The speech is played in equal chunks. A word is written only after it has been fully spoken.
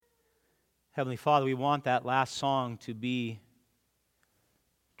Heavenly Father, we want that last song to be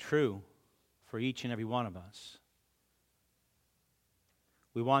true for each and every one of us.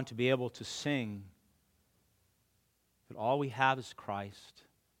 We want to be able to sing that all we have is Christ,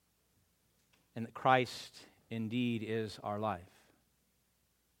 and that Christ indeed is our life.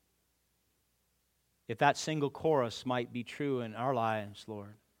 If that single chorus might be true in our lives,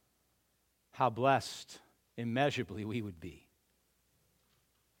 Lord, how blessed immeasurably we would be.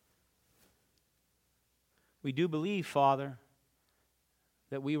 We do believe, Father,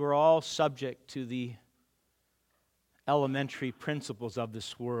 that we were all subject to the elementary principles of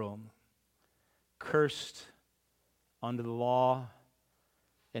this world, cursed under the law,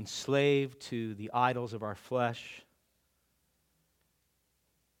 enslaved to the idols of our flesh.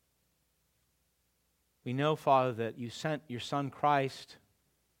 We know, Father, that you sent your Son Christ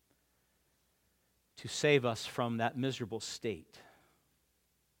to save us from that miserable state.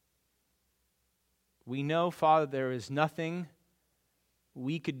 We know, Father, there is nothing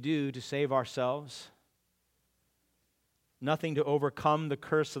we could do to save ourselves, nothing to overcome the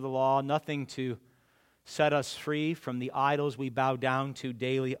curse of the law, nothing to set us free from the idols we bow down to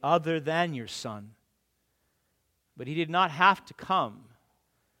daily other than your Son. But He did not have to come.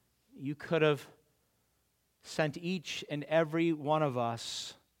 You could have sent each and every one of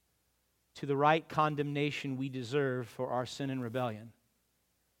us to the right condemnation we deserve for our sin and rebellion.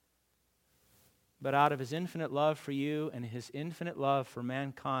 But out of His infinite love for you and His infinite love for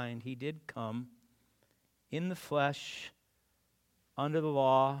mankind, He did come in the flesh, under the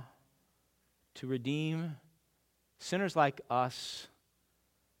law, to redeem sinners like us,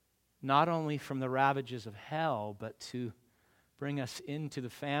 not only from the ravages of hell, but to bring us into the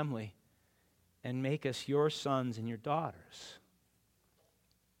family and make us your sons and your daughters.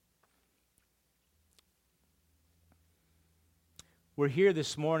 We're here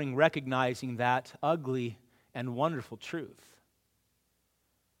this morning recognizing that ugly and wonderful truth,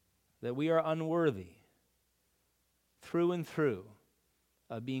 that we are unworthy through and through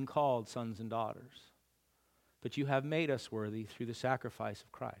of being called sons and daughters. But you have made us worthy through the sacrifice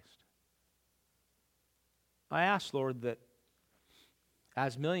of Christ. I ask, Lord, that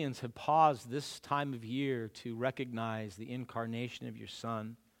as millions have paused this time of year to recognize the incarnation of your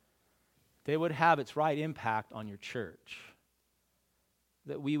Son, they would have its right impact on your church.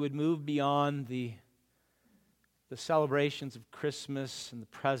 That we would move beyond the celebrations of Christmas and the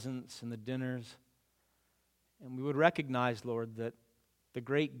presents and the dinners. And we would recognize, Lord, that the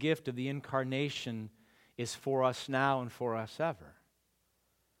great gift of the incarnation is for us now and for us ever.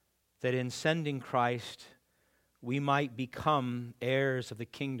 That in sending Christ, we might become heirs of the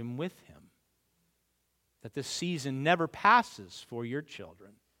kingdom with Him. That this season never passes for your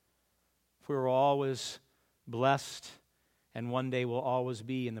children. For we're always blessed, and one day will always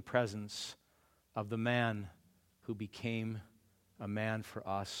be in the presence of the man who became a man for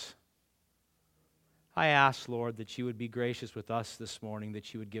us. I ask, Lord, that you would be gracious with us this morning,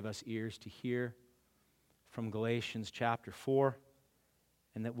 that you would give us ears to hear from Galatians chapter 4,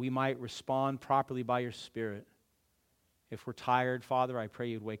 and that we might respond properly by your Spirit. If we're tired, Father, I pray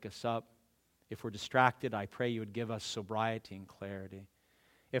you'd wake us up. If we're distracted, I pray you would give us sobriety and clarity.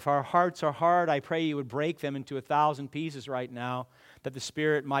 If our hearts are hard, I pray you would break them into 1,000 pieces right now, that the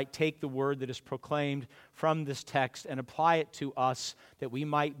Spirit might take the word that is proclaimed from this text and apply it to us, that we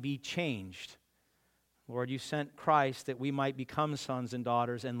might be changed. Lord, you sent Christ that we might become sons and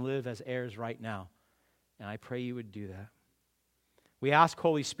daughters and live as heirs right now. And I pray you would do that. We ask,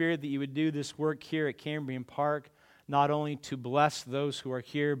 Holy Spirit, that you would do this work here at Cambrian Park, not only to bless those who are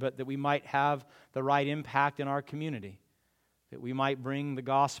here, but that we might have the right impact in our community. That we might bring the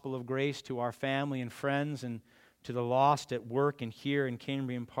gospel of grace to our family and friends and to the lost at work and here in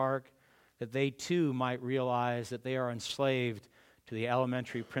Cambrian Park, that they too might realize that they are enslaved to the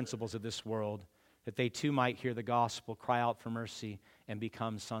elementary principles of this world, that they too might hear the gospel, cry out for mercy, and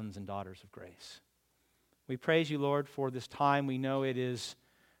become sons and daughters of grace. We praise you, Lord, for this time. We know it is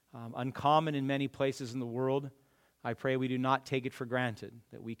uncommon in many places in the world. I pray we do not take it for granted,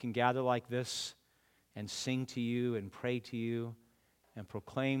 that we can gather like this and sing to you and pray to you and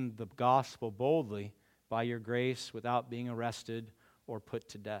proclaim the gospel boldly by your grace without being arrested or put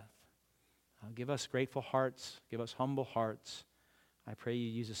to death. Give us grateful hearts, give us humble hearts. I pray you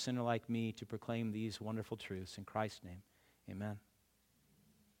use a sinner like me to proclaim these wonderful truths. In Christ's name, amen.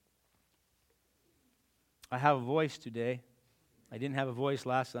 I have a voice today. I didn't have a voice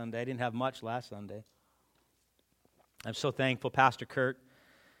last Sunday. I didn't have much last Sunday. I'm so thankful Pastor Kurt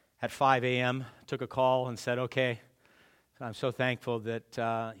at 5 a.m. took a call and said, okay. So I'm so thankful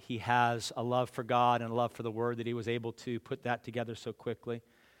that he has a love for God and a love for the Word, that he was able to put that together so quickly.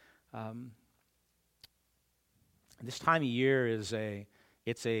 This time of year is a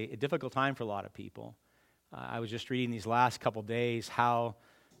difficult time for a lot of people. I was just reading these last couple days how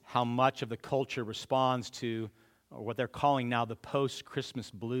much of the culture responds to what they're calling now the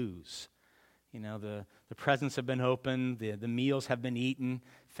post-Christmas blues. You know, the presents have been opened, the meals have been eaten,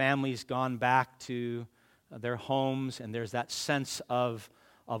 families gone back to their homes, and there's that sense of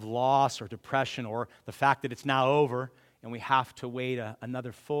loss or depression, or the fact that it's now over and we have to wait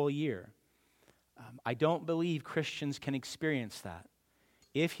another full year. I don't believe Christians can experience that.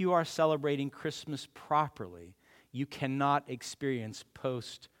 If you are celebrating Christmas properly, you cannot experience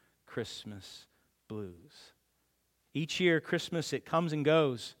post-Christmas blues. Each year, Christmas, it comes and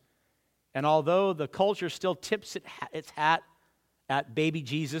goes. And although the culture still tips its hat at baby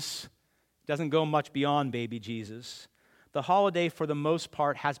Jesus, it doesn't go much beyond baby Jesus, the holiday, for the most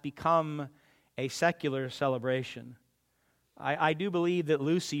part, has become a secular celebration. I do believe that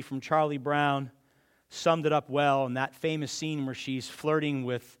Lucy from Charlie Brown summed it up well in that famous scene where she's flirting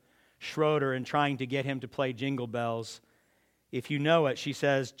with Schroeder and trying to get him to play Jingle Bells. If you know it, she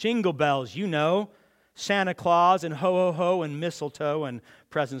says, "Jingle bells, you know, Santa Claus and ho-ho-ho and mistletoe and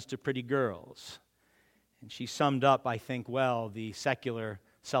presents to pretty girls." And she summed up, I think, well, the secular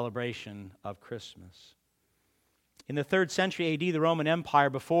celebration of Christmas. In the 3rd century A.D., the Roman Empire,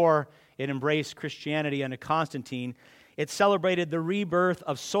 before it embraced Christianity under Constantine, it celebrated the rebirth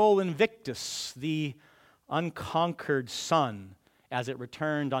of Sol Invictus, the unconquered sun, as it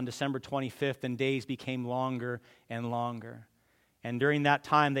returned on December 25th, and days became longer and longer. And during that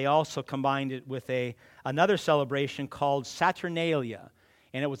time, they also combined it with another celebration called Saturnalia.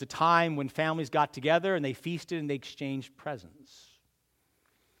 And it was a time when families got together and they feasted and they exchanged presents.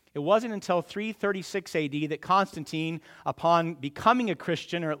 It wasn't until 336 AD that Constantine, upon becoming a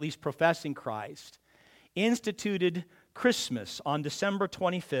Christian, or at least professing Christ, instituted Christmas on December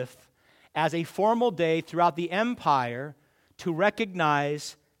 25th as a formal day throughout the empire to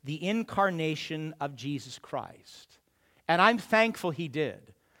recognize the incarnation of Jesus Christ. And I'm thankful he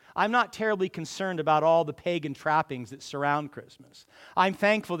did. I'm not terribly concerned about all the pagan trappings that surround Christmas. I'm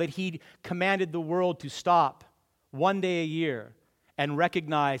thankful that he commanded the world to stop one day a year and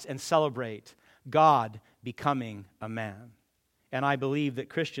recognize and celebrate God becoming a man. And I believe that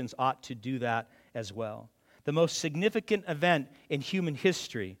Christians ought to do that as well. The most significant event in human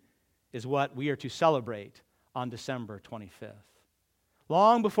history is what we are to celebrate on December 25th.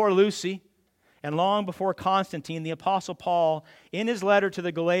 Long before Lucy and long before Constantine, the Apostle Paul, in his letter to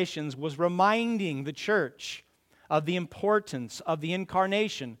the Galatians, was reminding the church of the importance of the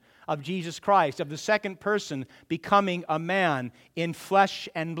incarnation of Jesus Christ, of the second person becoming a man in flesh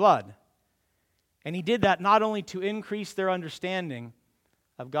and blood. And he did that not only to increase their understanding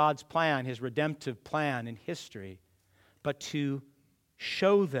of God's plan, his redemptive plan in history, but to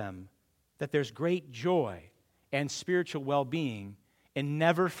show them that there's great joy and spiritual well-being in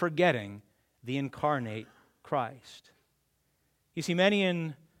never forgetting the incarnate Christ. You see, many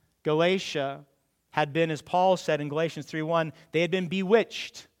in Galatia had been, as Paul said in Galatians 3:1, they had been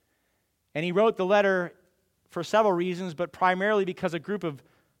bewitched. And he wrote the letter for several reasons, but primarily because a group of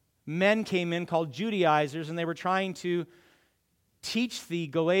men came in called Judaizers, and they were trying to teach the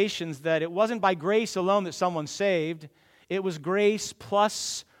Galatians that it wasn't by grace alone that someone's saved. It was grace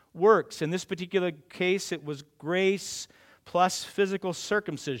plus works. In this particular case, it was grace plus physical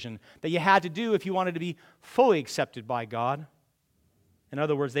circumcision that you had to do if you wanted to be fully accepted by God. In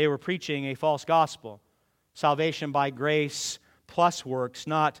other words, they were preaching a false gospel. Salvation by grace plus works,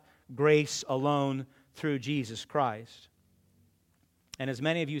 not grace alone through Jesus Christ. And as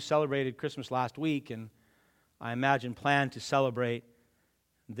many of you celebrated Christmas last week, and I imagine plan to celebrate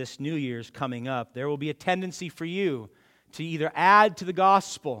this New Year's coming up, there will be a tendency for you to either add to the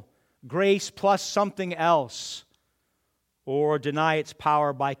gospel grace plus something else, or deny its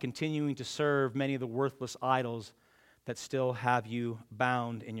power by continuing to serve many of the worthless idols that still have you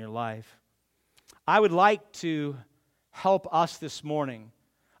bound in your life. I would like to help us this morning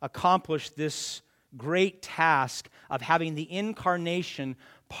accomplish this great task of having the incarnation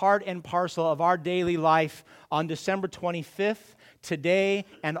part and parcel of our daily life on December 25th, today,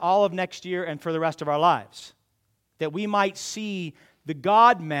 and all of next year, and for the rest of our lives. That we might see the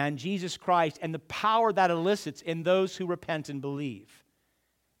God-man, Jesus Christ, and the power that elicits in those who repent and believe.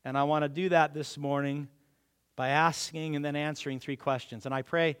 And I want to do that this morning by asking and then answering 3 questions. And I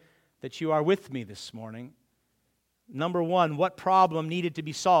pray that you are with me this morning. Number 1, what problem needed to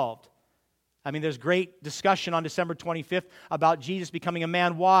be solved? I mean, there's great discussion on December 25th about Jesus becoming a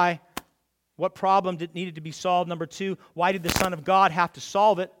man. Why? What problem needed to be solved? Number 2, why did the Son of God have to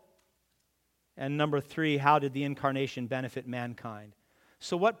solve it? And number 3, how did the incarnation benefit mankind?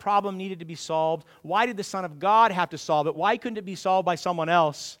 So what problem needed to be solved? Why did the Son of God have to solve it? Why couldn't it be solved by someone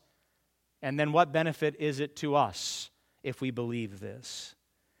else? And then what benefit is it to us if we believe this?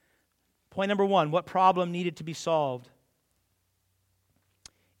 Point number one, what problem needed to be solved?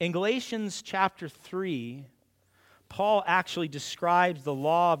 In Galatians chapter 3, Paul actually describes the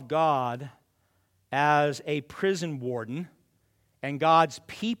law of God as a prison warden and God's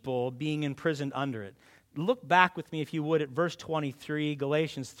people being imprisoned under it. Look back with me, if you would, at verse 23,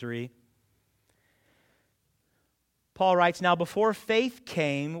 Galatians 3. Paul writes, "Now before faith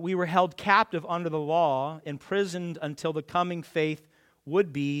came, we were held captive under the law, imprisoned until the coming faith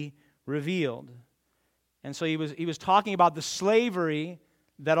would be revealed." And so he was talking about the slavery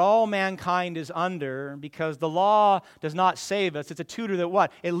that all mankind is under, because the law does not save us. It's a tutor that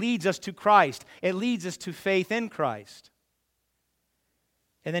what? It leads us to Christ. It leads us to faith in Christ.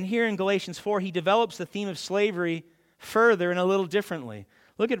 And then here in Galatians 4, he develops the theme of slavery further and a little differently.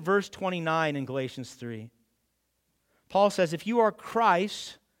 Look at verse 29 in Galatians 3. Paul says, "If you are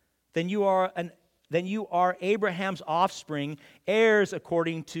Christ, then you are Abraham's offspring, heirs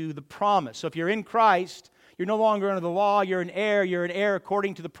according to the promise." So if you're in Christ, you're no longer under the law, you're an heir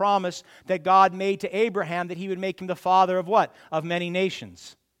according to the promise that God made to Abraham, that he would make him the father of what? Of many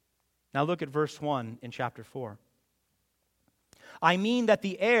nations. Now look at verse 1 in chapter 4. "I mean that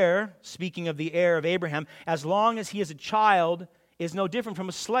the heir," speaking of the heir of Abraham, "as long as he is a child, is no different from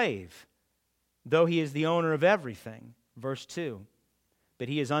a slave, though he is the owner of everything." Verse 2. "But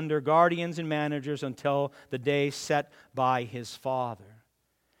he is under guardians and managers until the day set by his father."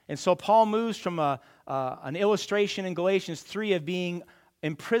 And so Paul moves from an illustration in Galatians 3 of being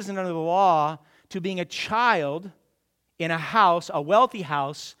imprisoned under the law to being a child in a house, a wealthy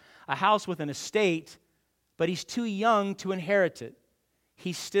house, a house with an estate, but he's too young to inherit it.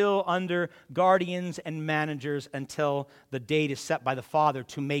 He's still under guardians and managers until the date is set by the Father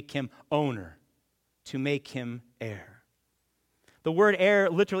to make him owner, to make him heir. The word heir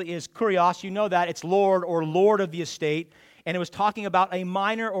literally is kurios. You know that. It's lord or lord of the estate. And it was talking about a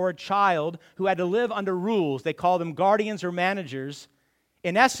minor or a child who had to live under rules. They call them guardians or managers.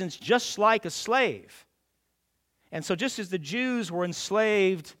 In essence, just like a slave. And so just as the Jews were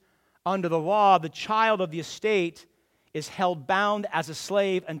enslaved under the law, the child of the estate is held bound as a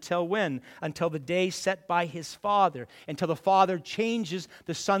slave until when? Until the day set by his father. Until the father changes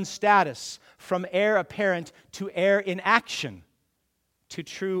the son's status from heir apparent to heir in action, to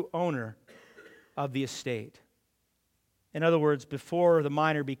true owner of the estate. In other words, before the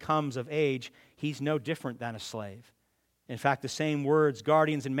minor becomes of age, he's no different than a slave. In fact, the same words,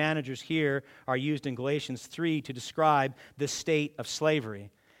 guardians and managers, here are used in Galatians 3 to describe the state of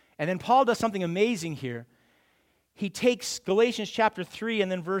slavery. And then Paul does something amazing here. He takes Galatians chapter 3 and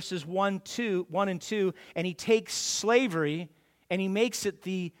then verses 1 and 2, and he takes slavery and he makes it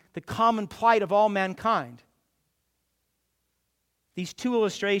the common plight of all mankind. These two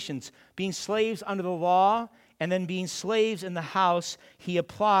illustrations, being slaves under the law and then being slaves in the house, he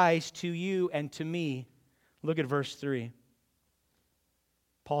applies to you and to me. Look at verse 3.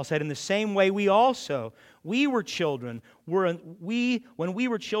 Paul said, "In the same way we also, when we were children, were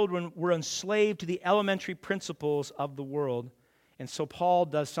enslaved to the elementary principles of the world." And so Paul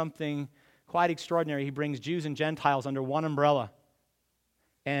does something quite extraordinary. He brings Jews and Gentiles under one umbrella.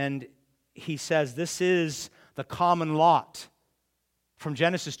 And he says this is the common lot from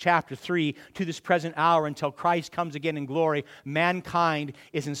Genesis chapter 3 to this present hour until Christ comes again in glory. Mankind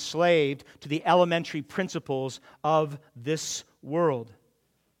is enslaved to the elementary principles of this world.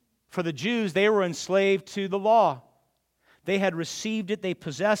 For the Jews, they were enslaved to the law. They had received it, they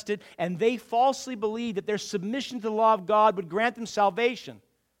possessed it, and they falsely believed that their submission to the law of God would grant them salvation.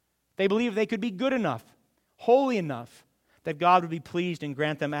 They believed they could be good enough, holy enough, that God would be pleased and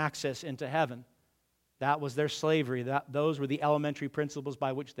grant them access into heaven. That was their slavery. Those were the elementary principles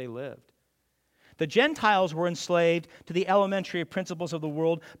by which they lived. The Gentiles were enslaved to the elementary principles of the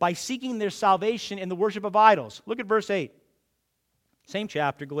world by seeking their salvation in the worship of idols. Look at verse 8. Same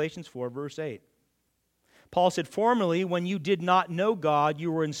chapter, Galatians 4, verse 8. Paul said, "Formerly, when you did not know God,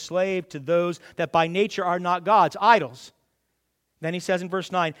 you were enslaved to those that by nature are not gods," idols. Then he says in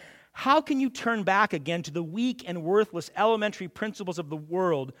verse 9, "How can you turn back again to the weak and worthless elementary principles of the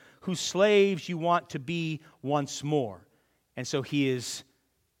world, whose slaves you want to be once more?" And so he is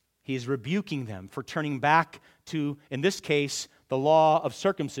rebuking them for turning back to, in this case, the law of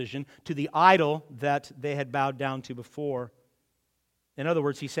circumcision, to the idol that they had bowed down to before. In other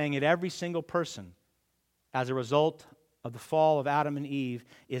words, he's saying that every single person, as a result of the fall of Adam and Eve,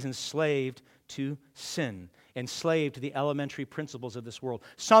 is enslaved to sin, enslaved to the elementary principles of this world.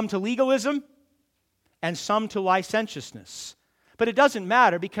 Some to legalism, and some to licentiousness. But it doesn't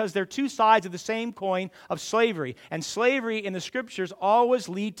matter because they're two sides of the same coin of slavery. And slavery in the Scriptures always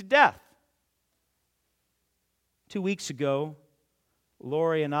lead to death. 2 weeks ago,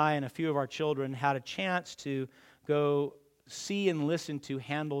 Lori and I and a few of our children had a chance to go see and listen to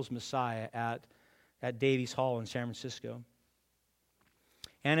Handel's Messiah at Davies Hall in San Francisco.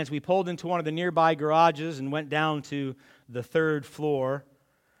 And as we pulled into one of the nearby garages and went down to the third floor,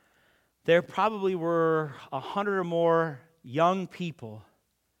 there probably were 100 or more young people,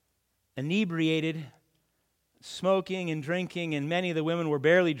 inebriated, smoking and drinking, and many of the women were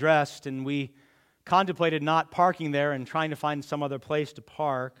barely dressed, and we contemplated not parking there and trying to find some other place to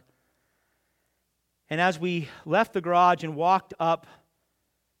park. And as we left the garage and walked up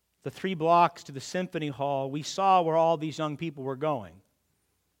the 3 blocks to the Symphony Hall, we saw where all these young people were going.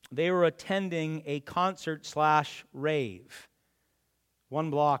 They were attending a concert/rave,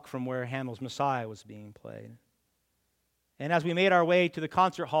 1 block from where Handel's Messiah was being played. And as we made our way to the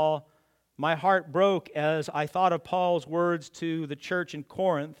concert hall, my heart broke as I thought of Paul's words to the church in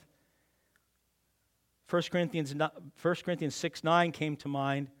Corinth. 1 Corinthians 6:9 came to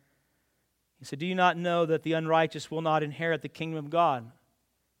mind. He said, "Do you not know that the unrighteous will not inherit the kingdom of God?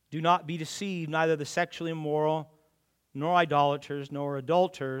 Do not be deceived, neither the sexually immoral, nor idolaters, nor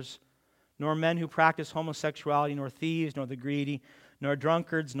adulterers, nor men who practice homosexuality, nor thieves, nor the greedy, nor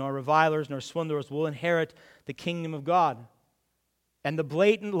drunkards, nor revilers, nor swindlers will inherit the kingdom of God." And the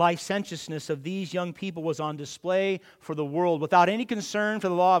blatant licentiousness of these young people was on display for the world, without any concern for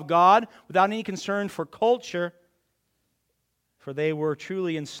the law of God, without any concern for culture, for they were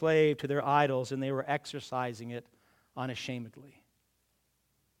truly enslaved to their idols, and they were exercising it unashamedly.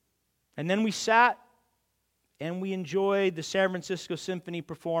 And then we sat and we enjoyed the San Francisco Symphony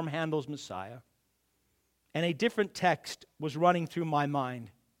perform Handel's Messiah. And a different text was running through my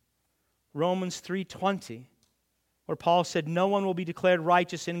mind. Romans 3:20, where Paul said, "No one will be declared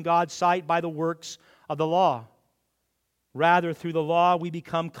righteous in God's sight by the works of the law. Rather, through the law we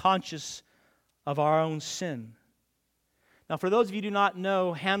become conscious of our own sin." Now, for those of you who do not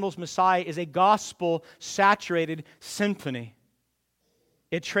know, Handel's Messiah is a gospel-saturated symphony.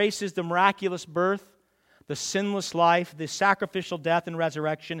 It traces the miraculous birth, the sinless life, the sacrificial death and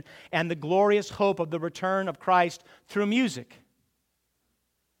resurrection, and the glorious hope of the return of Christ through music.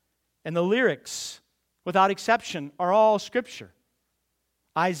 And the lyrics, without exception, are all Scripture.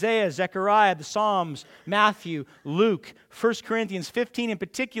 Isaiah, Zechariah, the Psalms, Matthew, Luke, 1 Corinthians 15 in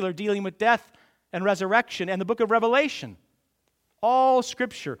particular, dealing with death and resurrection, and the book of Revelation. All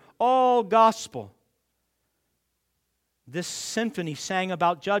Scripture, all gospel. This symphony sang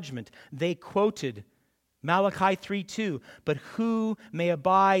about judgment. They quoted Malachi 3:2, "But who may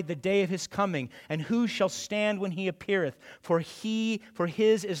abide the day of his coming? And who shall stand when he appeareth? For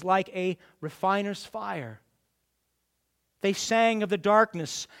his is like a refiner's fire." They sang of the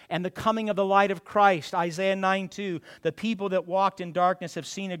darkness and the coming of the light of Christ. Isaiah 9:2, "The people that walked in darkness have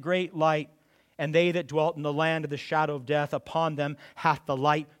seen a great light, and they that dwelt in the land of the shadow of death, upon them hath the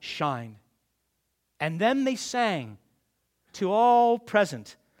light shined." And then they sang to all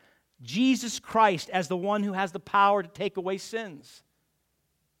present, Jesus Christ as the one who has the power to take away sins.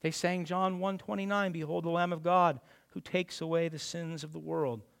 They sang John 1:29, "Behold the Lamb of God who takes away the sins of the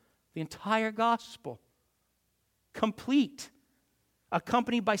world." The entire gospel, complete,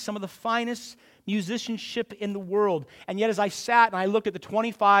 accompanied by some of the finest musicianship in the world. And yet as I sat and I looked at the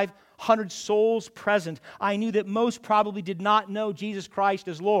 2,500 souls present, I knew that most probably did not know Jesus Christ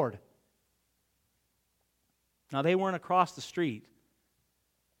as Lord. Now, they weren't across the street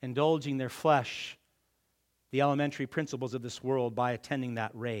indulging their flesh, the elementary principles of this world, by attending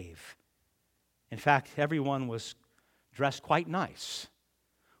that rave. In fact, everyone was dressed quite nice.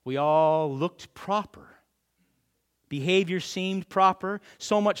 We all looked proper. Behavior seemed proper,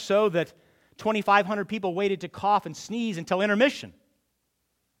 so much so that 2,500 people waited to cough and sneeze until intermission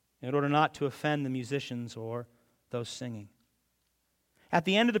in order not to offend the musicians or those singing. At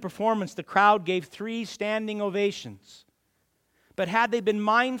the end of the performance, the crowd gave 3 standing ovations. But had they been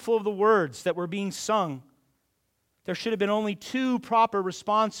mindful of the words that were being sung, there should have been only 2 proper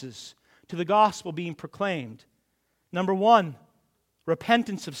responses to the gospel being proclaimed. Number 1,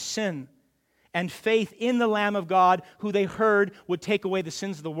 repentance of sin and faith in the Lamb of God who they heard would take away the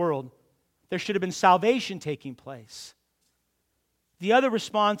sins of the world. There should have been salvation taking place. The other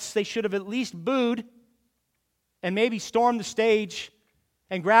response, they should have at least booed and maybe stormed the stage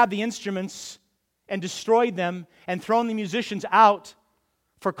and grabbed the instruments and destroyed them and thrown the musicians out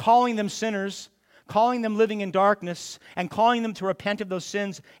for calling them sinners, calling them living in darkness, and calling them to repent of those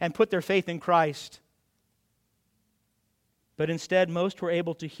sins and put their faith in Christ. But instead, most were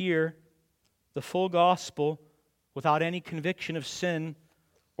able to hear the full gospel without any conviction of sin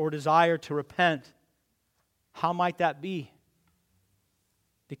or desire to repent. How might that be?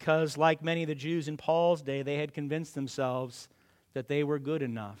 Because, like many of the Jews in Paul's day, they had convinced themselves that they were good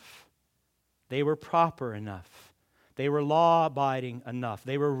enough. They were proper enough. They were law-abiding enough.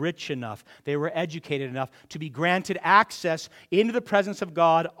 They were rich enough. They were educated enough to be granted access into the presence of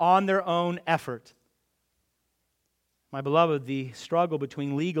God on their own effort. My beloved, the struggle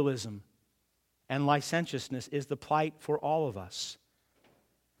between legalism and licentiousness is the plight for all of us.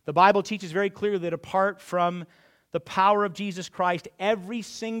 The Bible teaches very clearly that apart from the power of Jesus Christ, every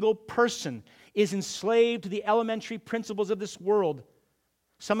single person is enslaved to the elementary principles of this world.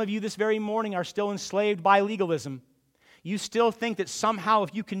 Some of you this very morning are still enslaved by legalism. You still think that somehow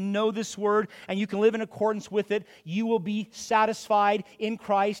if you can know this word and you can live in accordance with it, you will be satisfied in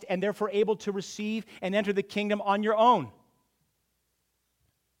Christ and therefore able to receive and enter the kingdom on your own.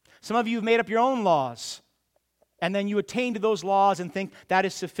 Some of you have made up your own laws, and then you attain to those laws and think that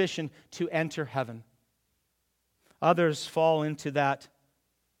is sufficient to enter heaven. Others fall into that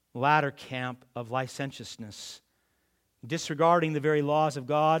latter camp of licentiousness, disregarding the very laws of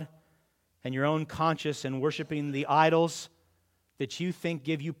God and your own conscience and worshiping the idols that you think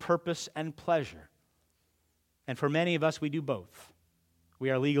give you purpose and pleasure. And for many of us, we do both. We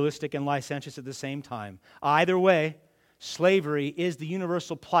are legalistic and licentious at the same time. Either way, slavery is the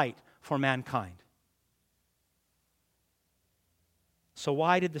universal plight for mankind. So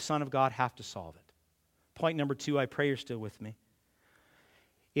why did the Son of God have to solve it? Point number 2, I pray you're still with me.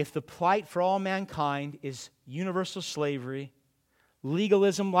 If the plight for all mankind is universal slavery,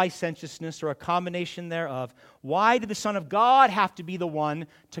 legalism, licentiousness, or a combination thereof, why did the Son of God have to be the one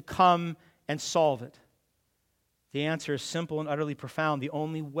to come and solve it? The answer is simple and utterly profound. The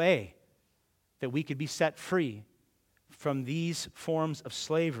only way that we could be set free from these forms of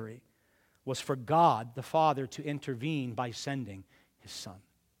slavery was for God, the Father, to intervene by sending His Son.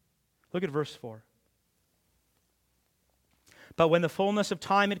 Look at verse 4. But when the fullness of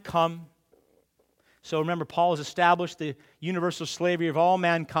time had come, so remember, Paul has established the universal slavery of all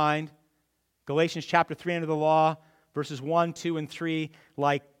mankind. Galatians chapter 3 under the law, verses 1, 2, and 3,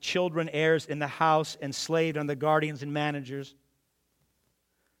 like children heirs in the house, enslaved under the guardians and managers.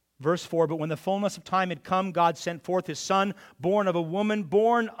 Verse 4, but when the fullness of time had come, God sent forth His Son, born of a woman,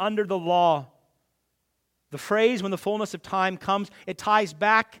 born under the law. The phrase, when the fullness of time comes, it ties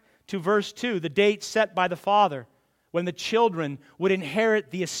back to verse 2, the date set by the Father, when the children would inherit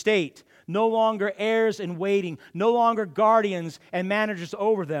the estate, no longer heirs in waiting, no longer guardians and managers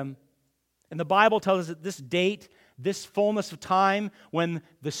over them. And the Bible tells us that this date, this fullness of time, when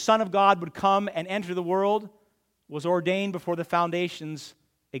the Son of God would come and enter the world, was ordained before the foundations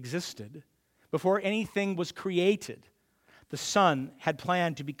existed, before anything was created. The Son had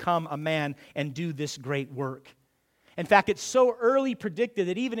planned to become a man and do this great work. In fact, it's so early predicted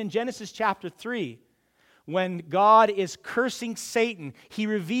that even in Genesis chapter 3, when God is cursing Satan, He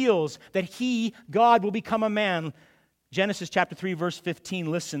reveals that He, God, will become a man. Genesis chapter 3, verse 15,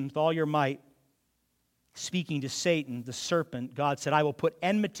 listen with all your might. Speaking to Satan, the serpent, God said, I will put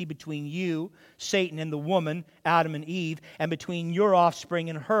enmity between you, Satan, and the woman, Adam and Eve, and between your offspring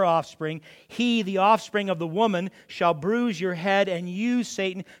and her offspring. He, the offspring of the woman, shall bruise your head, and you,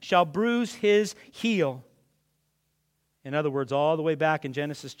 Satan, shall bruise his heel. In other words, all the way back in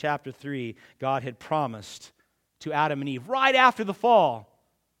Genesis chapter 3, God had promised to Adam and Eve, right after the fall,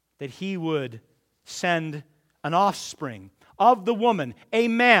 that He would send an offspring of the woman, a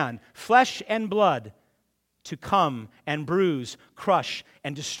man, flesh and blood, to come and bruise, crush,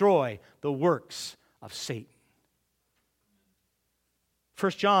 and destroy the works of Satan.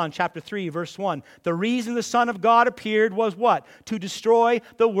 1 John chapter 3, verse 1, the reason the Son of God appeared was what? To destroy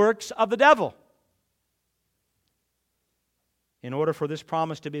the works of the devil. In order for this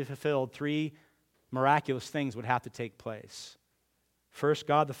promise to be fulfilled, 3 miraculous things would have to take place. First,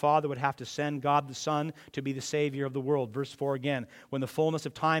 God the Father would have to send God the Son to be the Savior of the world. Verse 4 again, when the fullness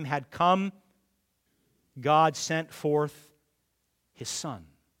of time had come, God sent forth His Son.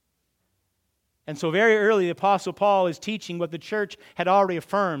 And so very early, the Apostle Paul is teaching what the church had already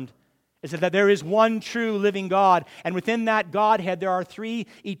affirmed, is that there is one true living God, and within that Godhead there are 3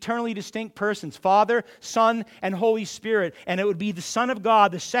 eternally distinct persons, Father, Son, and Holy Spirit, and it would be the Son of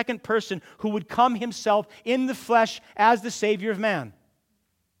God, the second person, who would come Himself in the flesh as the Savior of man.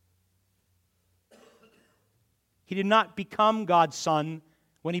 He did not become God's Son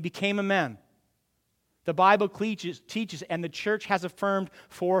when He became a man. The Bible teaches, and the church has affirmed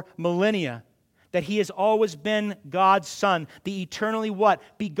for millennia, that He has always been God's Son, the eternally what?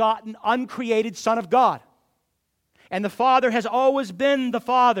 Begotten, uncreated Son of God. And the Father has always been the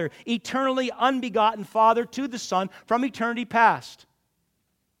Father, eternally unbegotten Father to the Son from eternity past.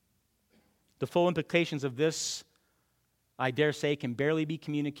 The full implications of this, I dare say, can barely be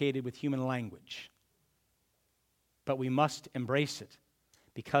communicated with human language. But we must embrace it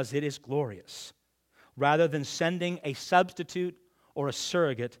because it is glorious. Rather than sending a substitute or a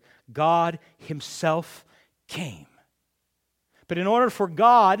surrogate, God Himself came. But in order for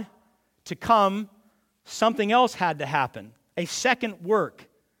God to come, something else had to happen. A second work.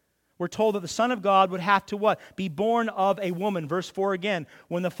 We're told that the Son of God would have to what? Be born of a woman. Verse 4 again.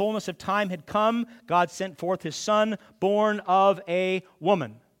 When the fullness of time had come, God sent forth His Son, born of a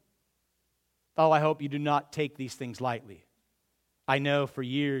woman. Oh, I hope you do not take these things lightly. I know for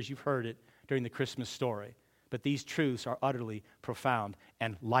years you've heard it during the Christmas story, but these truths are utterly profound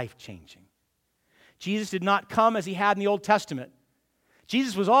and life-changing. Jesus did not come as He had in the Old Testament.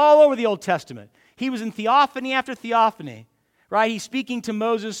 Jesus was all over the Old Testament. He was in theophany after theophany, right? He's speaking to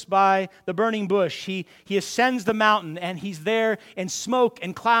Moses by the burning bush. He ascends the mountain, and He's there in smoke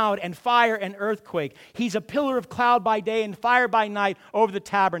and cloud and fire and earthquake. He's a pillar of cloud by day and fire by night over the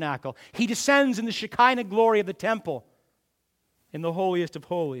tabernacle. He descends in the Shekinah glory of the temple in the holiest of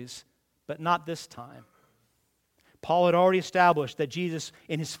holies, but not this time. Paul had already established that Jesus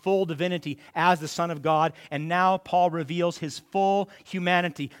in His full divinity as the Son of God, and now Paul reveals His full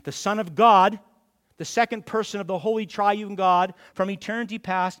humanity. The Son of God, the second person of the Holy Triune God from eternity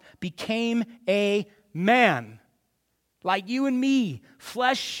past, became a man. Like you and me,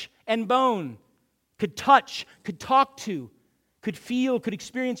 flesh and bone, could touch, could talk to, could feel, could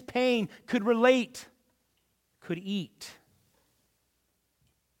experience pain, could relate, could eat.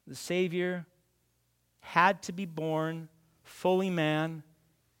 The Savior had to be born fully man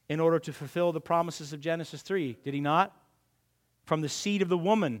in order to fulfill the promises of Genesis 3, did He not? From the seed of the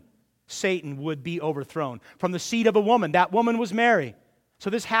woman, Satan would be overthrown. From the seed of a woman, that woman was Mary. So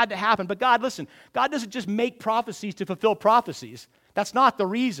this had to happen. But God, listen, God doesn't just make prophecies to fulfill prophecies. That's not the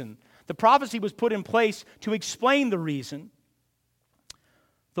reason. The prophecy was put in place to explain the reason.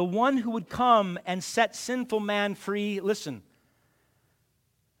 The one who would come and set sinful man free, listen,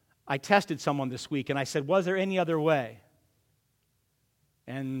 I tested someone this week and I said, was there any other way?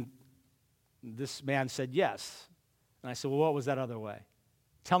 And this man said yes. And I said, well, what was that other way?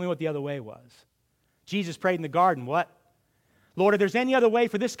 Tell me what the other way was. Jesus prayed in the garden, what? Lord, if there's any other way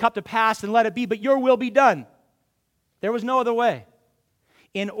for this cup to pass, then let it be, but your will be done. There was no other way.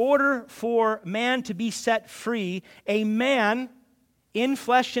 In order for man to be set free, a man in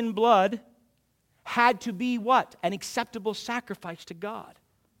flesh and blood had to be what? An acceptable sacrifice to God.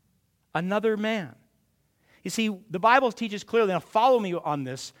 Another man. You see, the Bible teaches clearly, now follow me on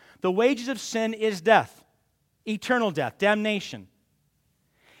this, the wages of sin is death, eternal death, damnation.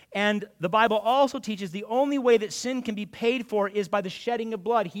 And the Bible also teaches the only way that sin can be paid for is by the shedding of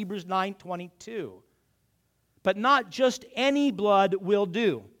blood, Hebrews 9:22. But not just any blood will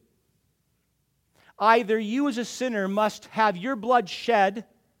do. Either you as a sinner must have your blood shed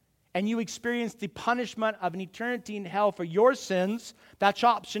and you experience the punishment of an eternity in hell for your sins, that's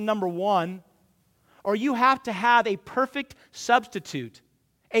option number one, or you have to have a perfect substitute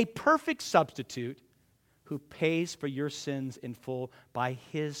who pays for your sins in full by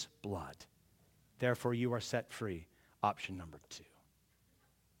His blood. Therefore, you are set free, option number two.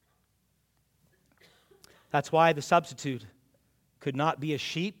 That's why the substitute could not be a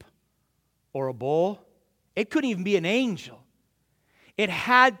sheep or a bull. It couldn't even be an angel. It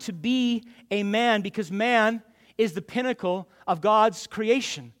had to be a man because man is the pinnacle of God's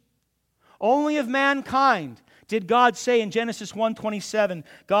creation. Only of mankind did God say in Genesis 1:27,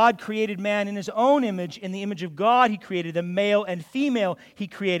 God created man in His own image. In the image of God He created them, male and female He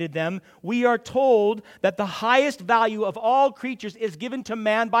created them. We are told that the highest value of all creatures is given to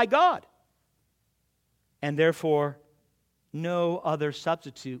man by God. And therefore, no other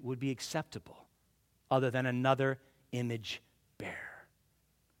substitute would be acceptable other than another image bearer.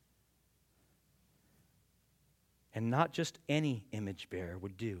 And not just any image bearer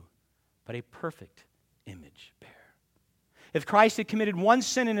would do, but a perfect image bearer. If Christ had committed one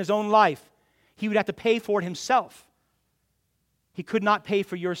sin in His own life, He would have to pay for it Himself. He could not pay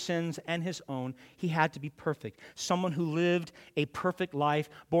for your sins and His own. He had to be perfect. Someone who lived a perfect life,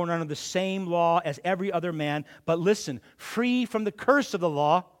 born under the same law as every other man, but listen, free from the curse of the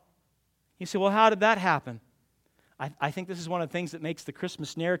law. You say, well, how did that happen? I think this is one of the things that makes the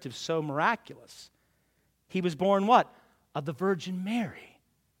Christmas narrative so miraculous. He was born what? Of the Virgin Mary.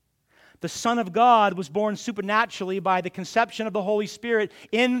 The Son of God was born supernaturally by the conception of the Holy Spirit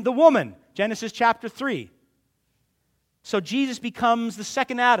in the woman. Genesis chapter 3. So Jesus becomes the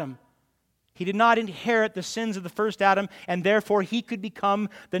second Adam, He did not inherit the sins of the first Adam, and therefore he could become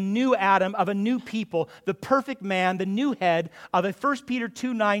the new Adam of a new people, the perfect man, the new head of a 1 Peter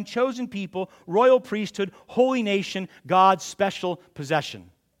 2:9 chosen people, royal priesthood, holy nation, God's special possession.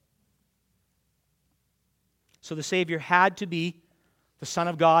 So the Savior had to be the Son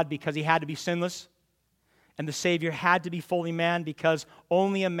of God because he had to be sinless, and the Savior had to be fully man because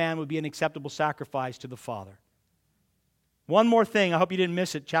only a man would be an acceptable sacrifice to the Father. One more thing, I hope you didn't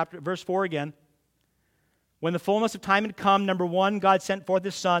miss it, verse 4 again. When the fullness of time had come, number 1, God sent forth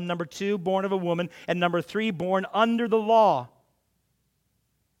his Son, number 2, born of a woman, and number 3, born under the law.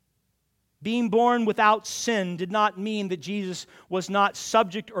 Being born without sin did not mean that Jesus was not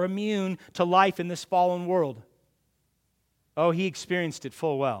subject or immune to life in this fallen world. Oh, he experienced it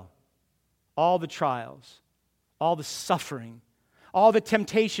full well. All the trials, all the suffering, all the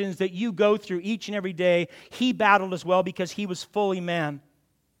temptations that you go through each and every day, he battled as well because he was fully man.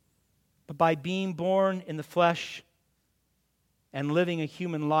 But by being born in the flesh and living a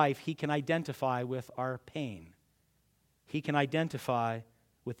human life, he can identify with our pain. He can identify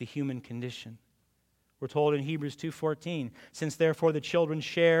with the human condition. We're told in Hebrews 2:14, since therefore the children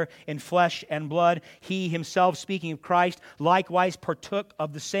share in flesh and blood, he himself, speaking of Christ, likewise partook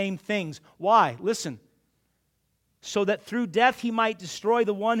of the same things. Why? Listen. So that through death he might destroy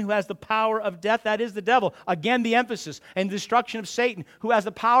the one who has the power of death, that is the devil. Again, the emphasis, and destruction of Satan, who has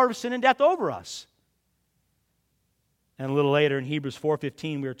the power of sin and death over us. And a little later in Hebrews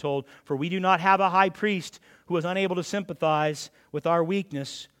 4:15, we are told, for we do not have a high priest who is unable to sympathize with our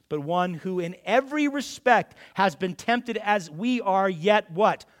weakness, but one who in every respect has been tempted as we are, yet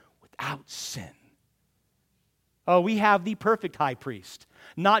what? Without sin. Oh, we have the perfect high priest.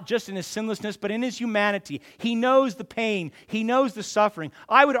 Not just in his sinlessness, but in his humanity. He knows the pain. He knows the suffering.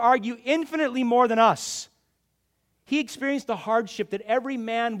 I would argue infinitely more than us. He experienced the hardship that every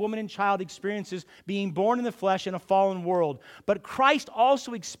man, woman, and child experiences being born in the flesh in a fallen world. But Christ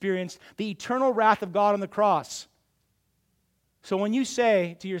also experienced the eternal wrath of God on the cross. So when you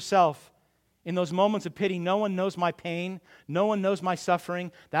say to yourself, in those moments of pity, no one knows my pain, no one knows my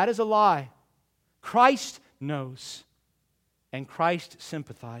suffering, that is a lie. Christ knows. And Christ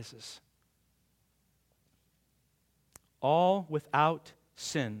sympathizes. All without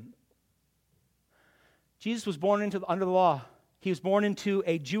sin. Jesus was born under the law. He was born into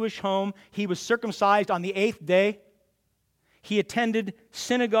a Jewish home. He was circumcised on the 8th day. He attended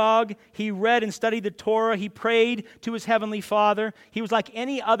synagogue. He read and studied the Torah. He prayed to his heavenly Father. He was like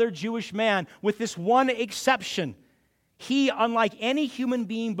any other Jewish man, with this one exception. He, unlike any human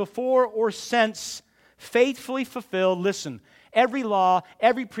being before or since, faithfully fulfilled, listen, every law,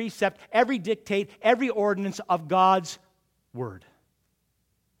 every precept, every dictate, every ordinance of God's word.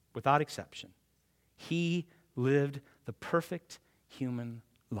 Without exception. He lived the perfect human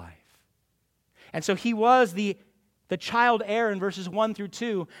life. And so he was the child heir in verses 1 through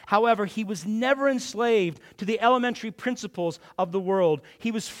 2. However, he was never enslaved to the elementary principles of the world.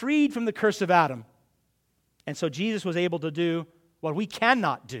 He was freed from the curse of Adam. And so Jesus was able to do what we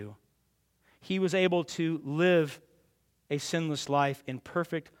cannot do. He was able to live a sinless life in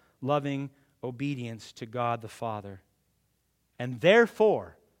perfect, loving obedience to God the Father. And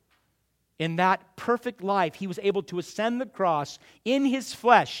therefore, in that perfect life, he was able to ascend the cross in his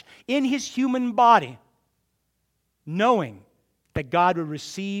flesh, in his human body, knowing that God would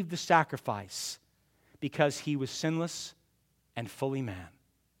receive the sacrifice because he was sinless and fully man.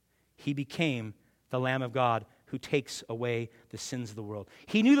 He became the Lamb of God who takes away the sins of the world.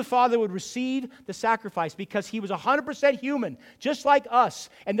 He knew the Father would receive the sacrifice because he was 100% human, just like us,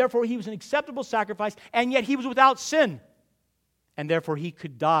 and therefore he was an acceptable sacrifice, and yet he was without sin, and therefore he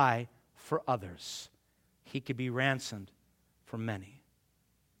could die for others. He could be ransomed for many.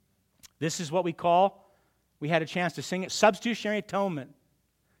 This is what we had a chance to sing it, substitutionary atonement.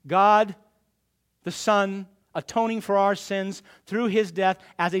 God, the Son, atoning for our sins through his death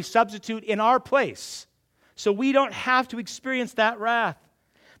as a substitute in our place. So we don't have to experience that wrath.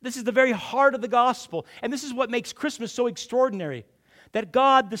 This is the very heart of the gospel. And this is what makes Christmas so extraordinary. That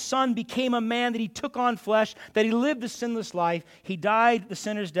God, the Son, became a man, that he took on flesh, that he lived a sinless life. He died the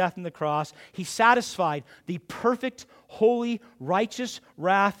sinner's death on the cross. He satisfied the perfect, holy, righteous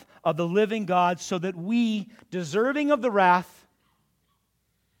wrath of the living God so that we, deserving of the wrath,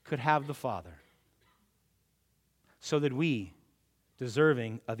 could have the Father. So that we,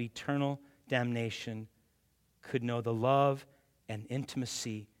 deserving of eternal damnation, could know the love and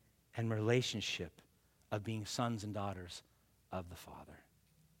intimacy and relationship of being sons and daughters of the Father.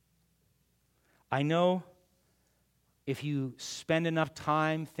 I know if you spend enough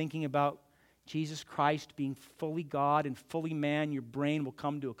time thinking about Jesus Christ being fully God and fully man, your brain will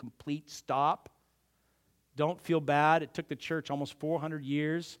come to a complete stop. Don't feel bad. It took the church almost 400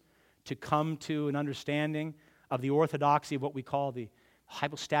 years to come to an understanding of the orthodoxy of what we call the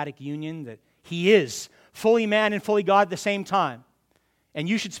hypostatic union, that he is fully man and fully God at the same time. And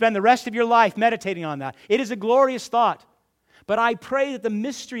you should spend the rest of your life meditating on that. It is a glorious thought. But I pray that the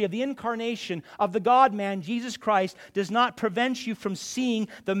mystery of the incarnation of the God-man, Jesus Christ, does not prevent you from seeing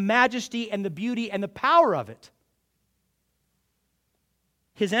the majesty and the beauty and the power of it.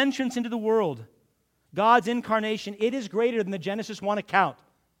 His entrance into the world, God's incarnation, it is greater than the Genesis 1 account.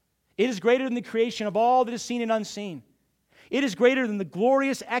 It is greater than the creation of all that is seen and unseen. It is greater than the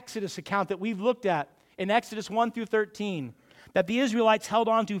glorious Exodus account that we've looked at in Exodus 1 through 13, that the Israelites held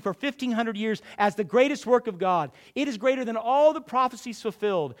on to for 1,500 years as the greatest work of God. It is greater than all the prophecies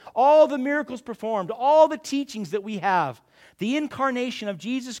fulfilled, all the miracles performed, all the teachings that we have. The incarnation of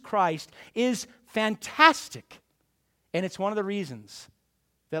Jesus Christ is fantastic. And it's one of the reasons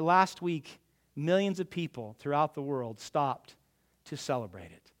that last week millions of people throughout the world stopped to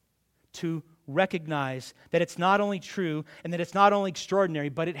celebrate it, to recognize that it's not only true and that it's not only extraordinary,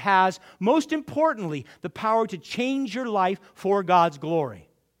 but it has, most importantly, the power to change your life for God's glory.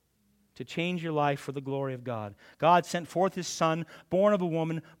 To change your life for the glory of God. God sent forth His Son, born of a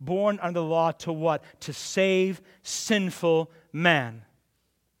woman, born under the law, to what? To save sinful man.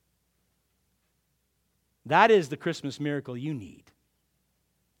 That is the Christmas miracle you need.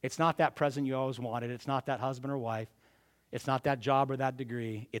 It's not that present you always wanted. It's not that husband or wife. It's not that job or that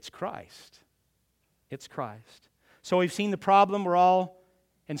degree. It's Christ. It's Christ. So we've seen the problem. We're all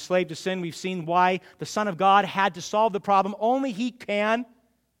enslaved to sin. We've seen why the Son of God had to solve the problem. Only He can.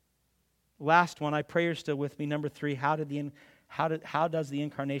 Last one, I pray you're still with me. Number 3, how does the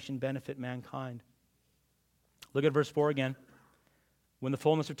incarnation benefit mankind? Look at verse 4 again. When the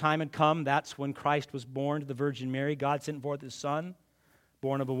fullness of time had come, that's when Christ was born to the Virgin Mary. God sent forth His Son,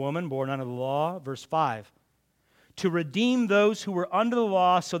 born of a woman, born under the law. Verse 5. To redeem those who were under the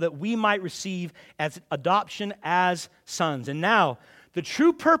law so that we might receive as adoption as sons. And now, the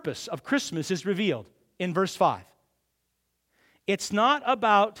true purpose of Christmas is revealed in verse 5. It's not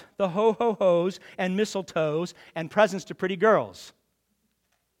about the ho-ho-hos and mistletoes and presents to pretty girls.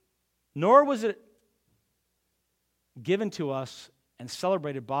 Nor was it given to us and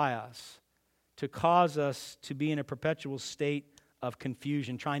celebrated by us to cause us to be in a perpetual state of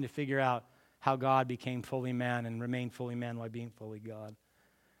confusion, trying to figure out how God became fully man and remained fully man while being fully God.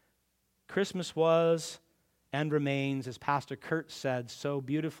 Christmas was and remains, as Pastor Kurt said so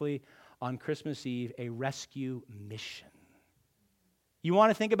beautifully on Christmas Eve, a rescue mission. You want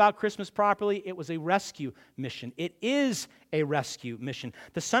to think about Christmas properly? It was a rescue mission. It is a rescue mission.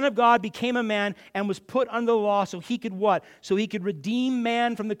 The Son of God became a man and was put under the law so He could what? So He could redeem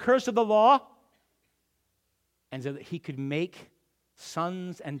man from the curse of the law and so that He could make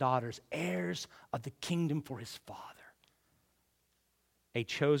sons and daughters, heirs of the kingdom for His Father. A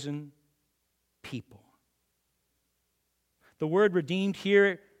chosen people. The word redeemed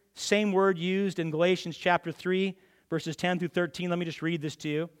here, same word used in Galatians chapter 3, verses 10 through 13. Let me just read this to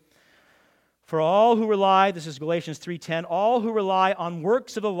you. For all who rely, this is Galatians 3:10, all who rely on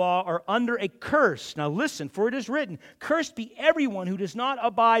works of the law are under a curse. Now listen, for it is written, cursed be everyone who does not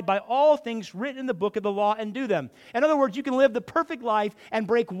abide by all things written in the book of the law and do them. In other words, you can live the perfect life and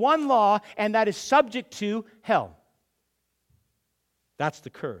break one law, and that is subject to hell. That's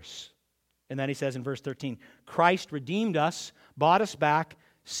the curse. And then he says in verse 13, Christ redeemed us, bought us back,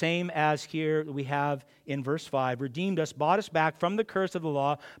 same as here we have in verse 5, redeemed us, bought us back from the curse of the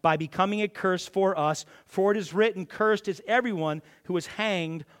law by becoming a curse for us. For it is written, cursed is everyone who is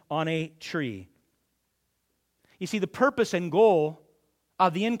hanged on a tree. You see, the purpose and goal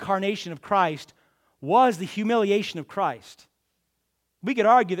of the incarnation of Christ was the humiliation of Christ. We could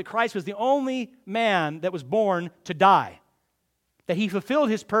argue that Christ was the only man that was born to die, that He fulfilled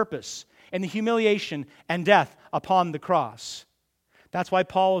His purpose in the humiliation and death upon the cross. That's why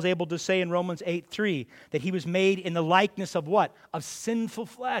Paul is able to say in Romans 8:3 that He was made in the likeness of what? Of sinful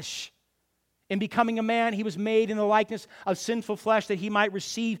flesh. In becoming a man, He was made in the likeness of sinful flesh that He might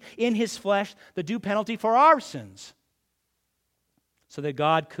receive in His flesh the due penalty for our sins. So that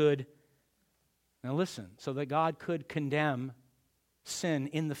God could, now listen, so that God could condemn sin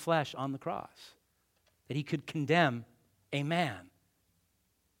in the flesh on the cross. That He could condemn a man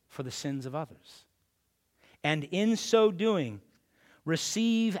for the sins of others. And in so doing,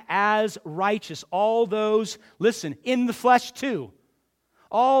 receive as righteous all those, listen, in the flesh too.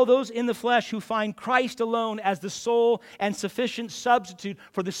 All those in the flesh who find Christ alone as the sole and sufficient substitute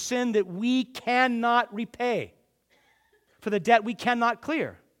for the sin that we cannot repay, for the debt we cannot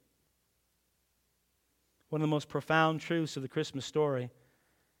clear. One of the most profound truths of the Christmas story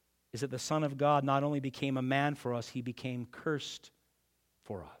is that the Son of God not only became a man for us, he became cursed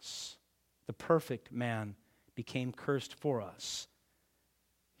for us. The perfect man became cursed for us.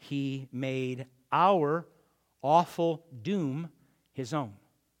 He made our awful doom his own.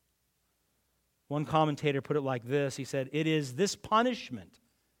 One commentator put it like this. He said, "It is this punishment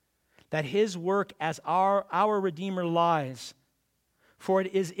that his work as our Redeemer lies. For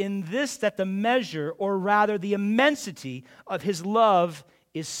it is in this that the measure, or rather the immensity of his love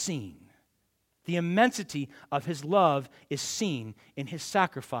is seen." The immensity of his love is seen in his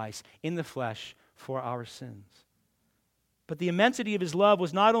sacrifice in the flesh for our sins. But the immensity of his love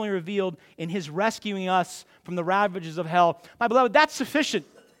was not only revealed in his rescuing us from the ravages of hell. My beloved, that's sufficient.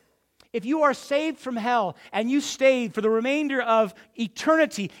 If you are saved from hell and you stayed for the remainder of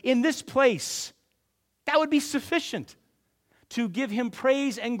eternity in this place, that would be sufficient to give him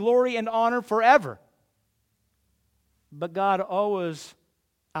praise and glory and honor forever. But God always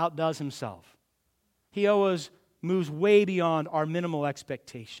outdoes himself. He always moves way beyond our minimal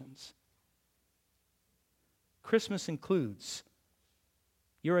expectations. Christmas includes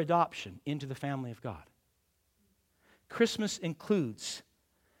your adoption into the family of God. Christmas includes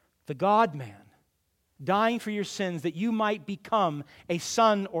the God-man dying for your sins that you might become a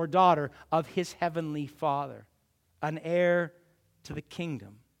son or daughter of his heavenly Father, an heir to the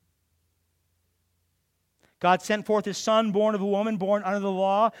kingdom. God sent forth his Son, born of a woman, born under the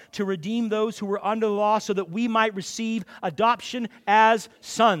law, to redeem those who were under the law so that we might receive adoption as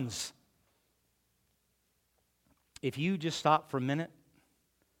sons. If you just stop for a minute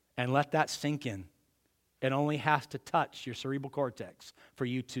and let that sink in, it only has to touch your cerebral cortex for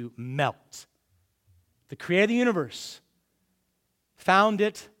you to melt. The Creator of the universe found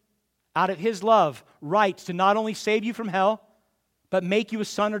it out of his love right to not only save you from hell, but make you a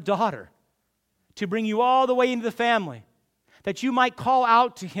son or daughter, to bring you all the way into the family, that you might call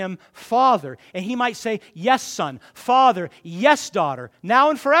out to him, Father, and he might say, yes, son, Father, yes, daughter, now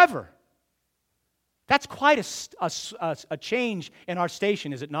and forever. That's quite a change in our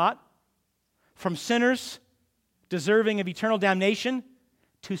station, is it not? From sinners deserving of eternal damnation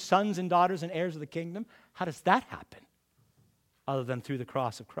to sons and daughters and heirs of the kingdom. How does that happen? Other than through the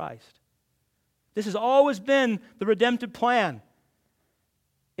cross of Christ. This has always been the redemptive plan.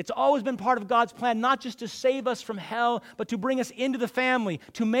 It's always been part of God's plan, not just to save us from hell, but to bring us into the family,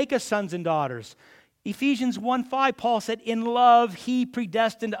 to make us sons and daughters. Ephesians 1:5, Paul said, in love he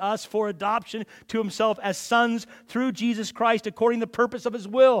predestined us for adoption to himself as sons through Jesus Christ according to the purpose of his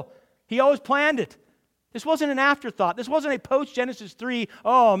will. He always planned it. This wasn't an afterthought. This wasn't a post-Genesis 3,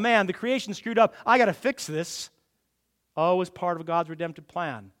 oh man, the creation screwed up, I got to fix this. Always part of God's redemptive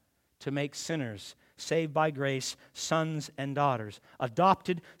plan to make sinners saved by grace, sons and daughters,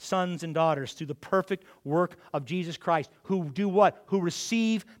 adopted sons and daughters through the perfect work of Jesus Christ, who do what? Who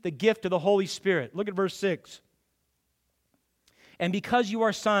receive the gift of the Holy Spirit. Look at verse 6. And because you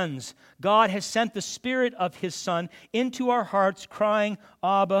are sons, God has sent the Spirit of his Son into our hearts, crying,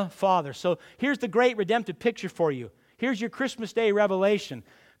 Abba, Father. So here's the great redemptive picture for you. Here's your Christmas Day revelation.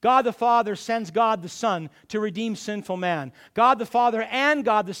 God the Father sends God the Son to redeem sinful man. God the Father and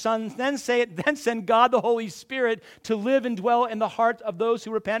God the Son then send God the Holy Spirit to live and dwell in the heart of those who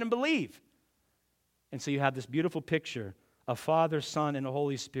repent and believe. And so you have this beautiful picture of Father, Son, and the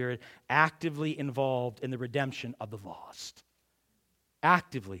Holy Spirit actively involved in the redemption of the lost.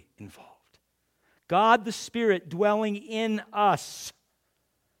 Actively involved. God the Spirit dwelling in us.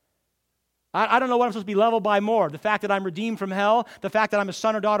 I don't know what I'm supposed to be leveled by more. The fact that I'm redeemed from hell, the fact that I'm a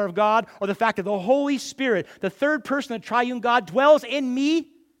son or daughter of God, or the fact that the Holy Spirit, the third person of the triune God, dwells in me,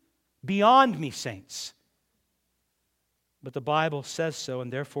 beyond me, saints. But the Bible says so,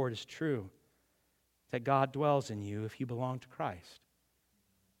 and therefore it is true that God dwells in you if you belong to Christ.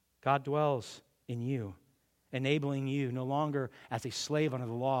 God dwells in you, enabling you no longer as a slave under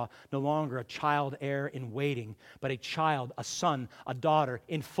the law, no longer a child heir in waiting, but a child, a son, a daughter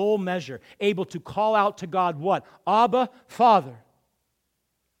in full measure, able to call out to God what? Abba, Father.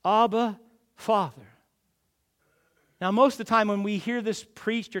 Abba, Father. Now, most of the time when we hear this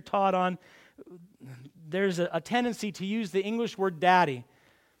preached or taught on, there's a tendency to use the English word daddy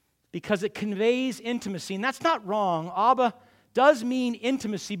because it conveys intimacy, and that's not wrong. Abba does mean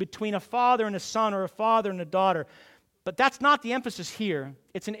intimacy between a father and a son or a father and a daughter. But that's not the emphasis here.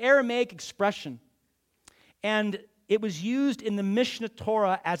 It's an Aramaic expression. And it was used in the Mishneh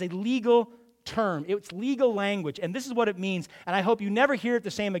Torah as a legal term. It's legal language. And this is what it means. And I hope you never hear it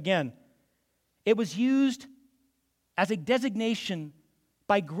the same again. It was used as a designation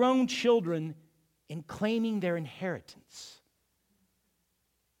by grown children in claiming their inheritance.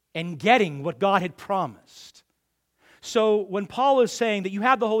 and getting what God had promised. So when Paul is saying that you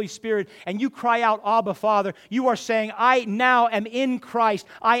have the Holy Spirit and you cry out, Abba, Father, you are saying, I now am in Christ.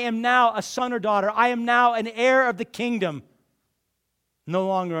 I am now a son or daughter. I am now an heir of the kingdom. No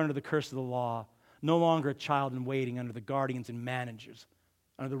longer under the curse of the law. No longer a child in waiting under the guardians and managers,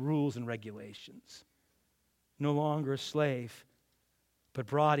 under the rules and regulations. No longer a slave, but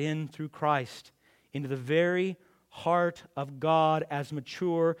brought in through Christ into the very heart of God as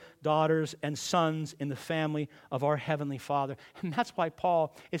mature daughters and sons in the family of our Heavenly Father. And that's why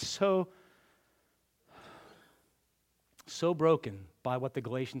Paul is so broken by what the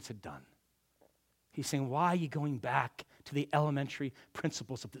Galatians had done. He's saying, why are you going back to the elementary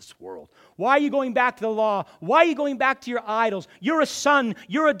principles of this world? Why are you going back to the law? Why are you going back to your idols? You're a son,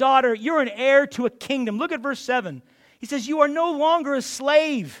 you're a daughter, you're an heir to a kingdom. Look at verse 7. He says, you are no longer a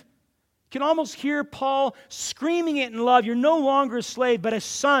slave. You can almost hear Paul screaming it in love. You're no longer a slave, but a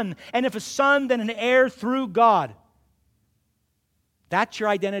son. And if a son, then an heir through God. That's your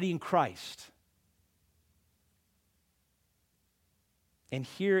identity in Christ. And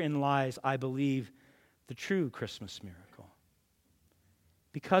herein lies, I believe, the true Christmas miracle.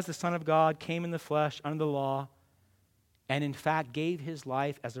 Because the Son of God came in the flesh under the law, and in fact gave his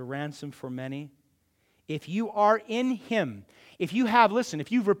life as a ransom for many, if you are in him, if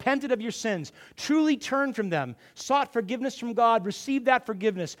you've repented of your sins, truly turned from them, sought forgiveness from God, received that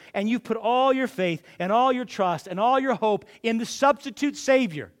forgiveness, and you've put all your faith and all your trust and all your hope in the substitute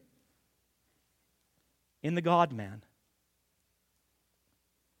Savior, in the God-man,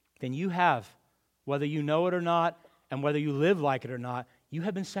 then you have, whether you know it or not, and whether you live like it or not, you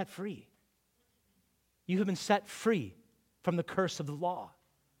have been set free. You have been set free from the curse of the law.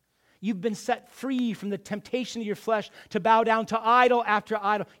 You've been set free from the temptation of your flesh to bow down to idol after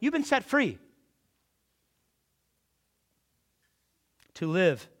idol. You've been set free to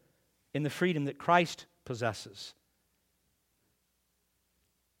live in the freedom that Christ possesses.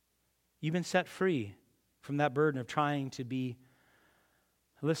 You've been set free from that burden of trying to be,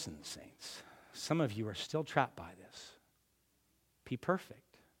 listen, saints, some of you are still trapped by this. Be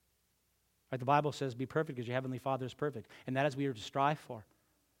perfect. Right? The Bible says, be perfect as your heavenly Father is perfect. And that is what we are to strive for.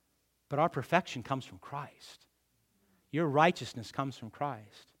 But our perfection comes from Christ. Your righteousness comes from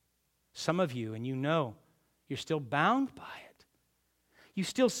Christ. Some of you, and you know, you're still bound by it. You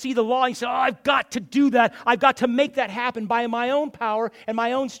still see the law and you say, I've got to do that. I've got to make that happen by my own power and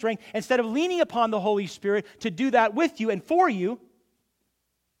my own strength, instead of leaning upon the Holy Spirit to do that with you and for you.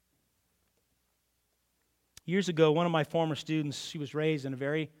 Years ago, one of my former students, she was raised in a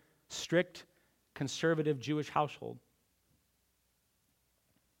very strict, conservative Jewish household.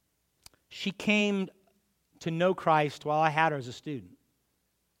 She came to know Christ while I had her as a student.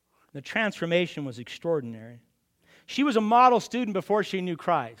 The transformation was extraordinary. She was a model student before she knew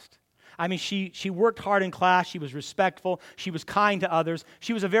Christ. I mean, she worked hard in class. She was respectful. She was kind to others.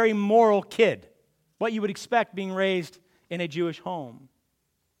 She was a very moral kid, what you would expect being raised in a Jewish home.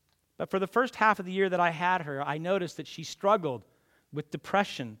 But for the first half of the year that I had her, I noticed that she struggled with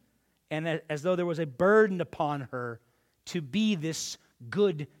depression, and as though there was a burden upon her to be this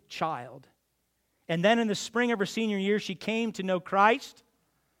good child. And then in the spring of her senior year, she came to know Christ,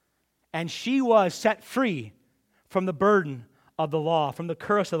 and she was set free from the burden of the law, from the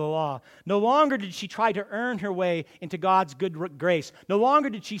curse of the law. No longer did she try to earn her way into God's good grace. No longer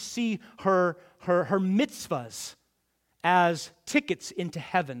did she see her mitzvahs as tickets into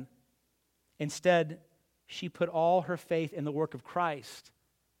heaven. Instead, she put all her faith in the work of Christ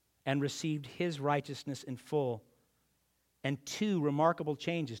and received his righteousness in full. And two remarkable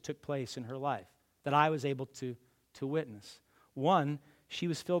changes took place in her life that I was able to witness. One, she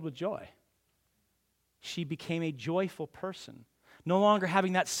was filled with joy. She became a joyful person, no longer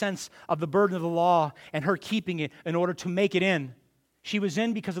having that sense of the burden of the law and her keeping it in order to make it in. She was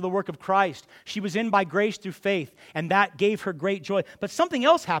in because of the work of Christ. She was in by grace through faith, and that gave her great joy. But something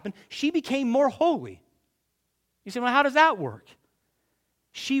else happened. She became more holy. You say, well, how does that work?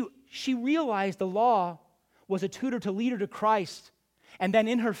 She realized the law was a tutor to lead her to Christ. And then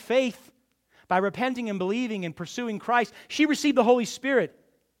in her faith, by repenting and believing and pursuing Christ, she received the Holy Spirit.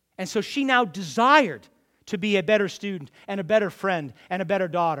 And so she now desired to be a better student and a better friend and a better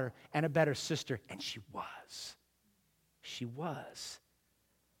daughter and a better sister. And she was. She was.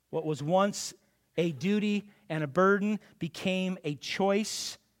 What was once a duty and a burden became a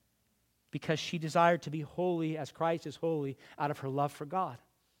choice because she desired to be holy as Christ is holy out of her love for God.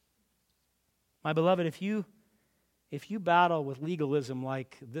 My beloved, if you battle with legalism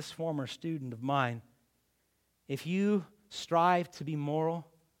like this former student of mine, if you strive to be moral,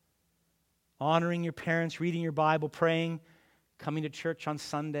 honoring your parents, reading your Bible, praying, coming to church on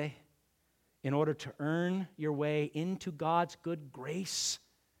Sunday in order to earn your way into God's good grace,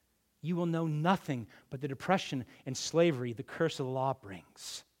 you will know nothing but the depression and slavery the curse of the law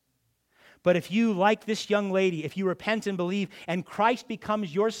brings. But if you, like this young lady, if you repent and believe and Christ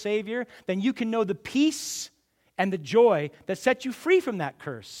becomes your Savior, then you can know the peace and the joy that sets you free from that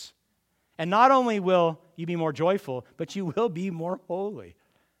curse. And not only will you be more joyful, but you will be more holy.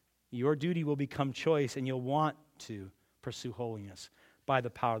 Your duty will become choice, and you'll want to pursue holiness by the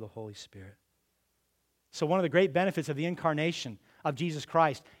power of the Holy Spirit. So one of the great benefits of the incarnation of Jesus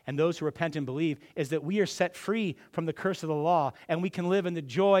Christ and those who repent and believe is that we are set free from the curse of the law, and we can live in the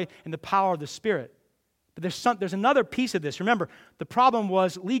joy and the power of the Spirit. But there's another piece of this. Remember, the problem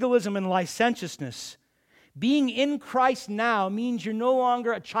was legalism and licentiousness. Being in Christ now means you're no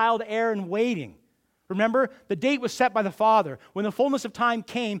longer a child heir in waiting. Remember, the date was set by the Father. When the fullness of time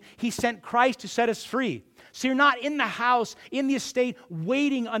came, He sent Christ to set us free. So you're not in the house, in the estate,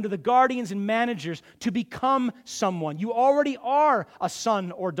 waiting under the guardians and managers to become someone. You already are a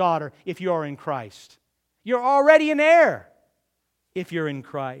son or daughter if you are in Christ. You're already an heir if you're in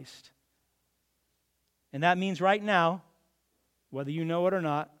Christ. And that means right now, whether you know it or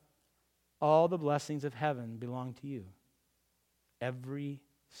not, all the blessings of heaven belong to you. Every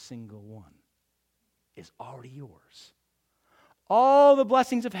single one is already yours. All the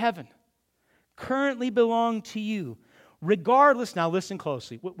blessings of heaven currently belong to you, regardless, now listen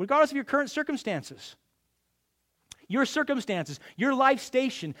closely, regardless of your current circumstances. Your circumstances, your life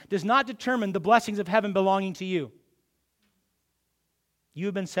station does not determine the blessings of heaven belonging to you. You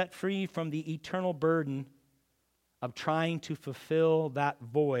have been set free from the eternal burden of trying to fulfill that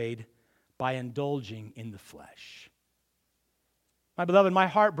void by indulging in the flesh. My beloved, my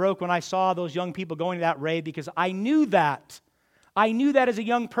heart broke when I saw those young people going to that rave because I knew that. I knew that as a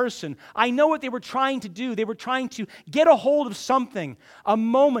young person. I know what they were trying to do. They were trying to get a hold of something, a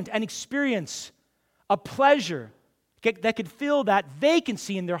moment, an experience, a pleasure that could fill that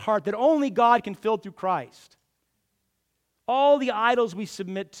vacancy in their heart that only God can fill through Christ. All the idols we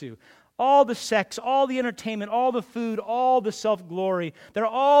submit to, all the sex, all the entertainment, all the food, all the self-glory, they're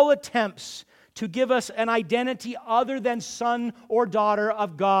all attempts to give us an identity other than son or daughter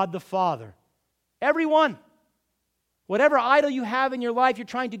of God the Father. Everyone. Whatever idol you have in your life, you're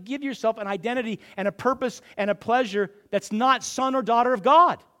trying to give yourself an identity and a purpose and a pleasure that's not son or daughter of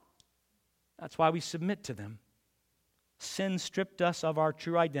God. That's why we submit to them. Sin stripped us of our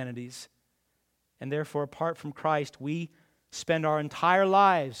true identities, and therefore, apart from Christ, we spend our entire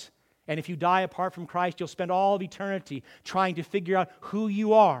lives. And if you die apart from Christ, you'll spend all of eternity trying to figure out who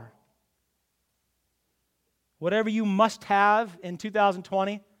you are. Whatever you must have in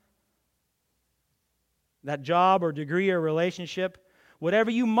 2020, that job or degree or relationship,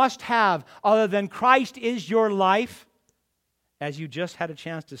 whatever you must have other than Christ is your life, as you just had a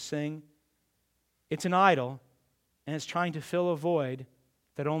chance to sing, it's an idol, and it's trying to fill a void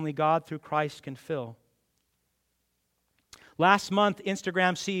that only God through Christ can fill. Last month,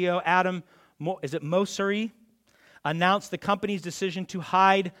 Instagram CEO Adam Mosseri announced the company's decision to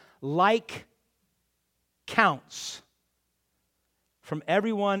hide like counts from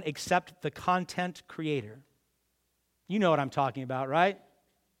everyone except the content creator. You know what I'm talking about, right?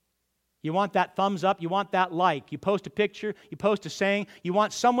 You want that thumbs up, you want that like. You post a picture, you post a saying, you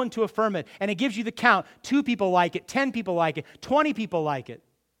want someone to affirm it, and it gives you the count. 2 people like it, 10 people like it, 20 people like it.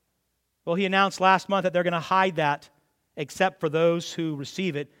 Well, he announced last month that they're going to hide that except for those who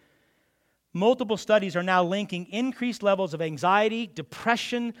receive it. Multiple studies are now linking increased levels of anxiety,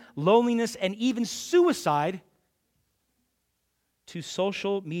 depression, loneliness, and even suicide to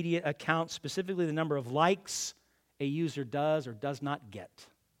social media accounts, specifically the number of likes a user does or does not get.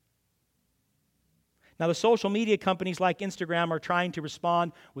 Now, the social media companies like Instagram are trying to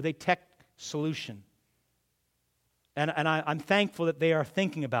respond with a tech solution. And I'm thankful that they are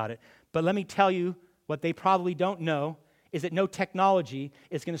thinking about it. But let me tell you, what they probably don't know is that no technology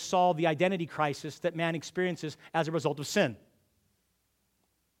is going to solve the identity crisis that man experiences as a result of sin.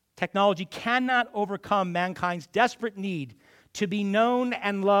 Technology cannot overcome mankind's desperate need to be known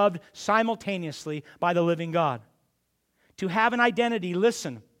and loved simultaneously by the living God. To have an identity,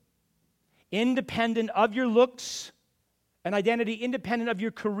 listen, independent of your looks, an identity independent of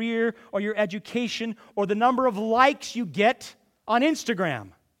your career or your education or the number of likes you get on Instagram.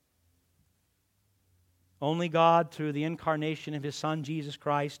 Only God, through the incarnation of His Son, Jesus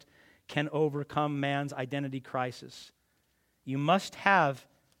Christ, can overcome man's identity crisis. You must have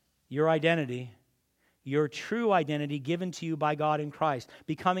your identity, your true identity, given to you by God in Christ,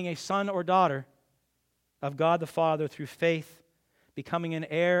 becoming a son or daughter of God the Father through faith, becoming an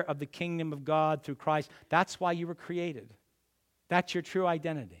heir of the kingdom of God through Christ. That's why you were created. That's your true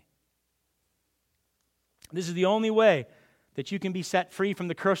identity. This is the only way that you can be set free from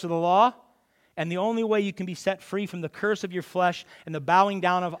the curse of the law, and the only way you can be set free from the curse of your flesh and the bowing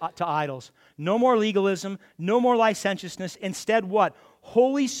down to idols. No more legalism, no more licentiousness. Instead, what?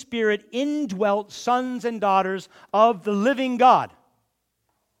 Holy Spirit indwelt sons and daughters of the living God,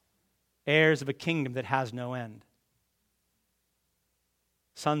 heirs of a kingdom that has no end.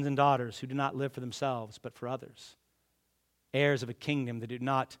 Sons and daughters who do not live for themselves but for others. Heirs of a kingdom that do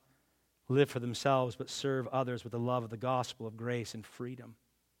not live for themselves but serve others with the love of the gospel of grace and freedom.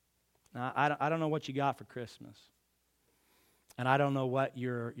 Now, I don't know what you got for Christmas. And I don't know what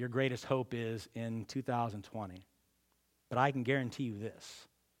your greatest hope is in 2020. But I can guarantee you this.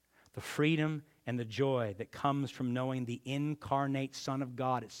 The freedom and the joy that comes from knowing the incarnate Son of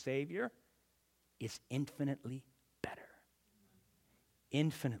God as Savior is infinitely better.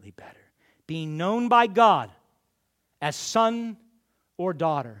 Infinitely better. Being known by God as son or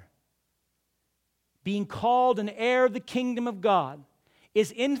daughter, being called an heir of the kingdom of God,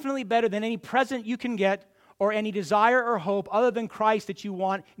 is infinitely better than any present you can get or any desire or hope other than Christ that you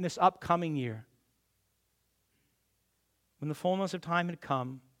want in this upcoming year. When the fullness of time had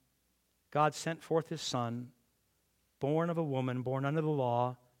come, God sent forth His Son, born of a woman, born under the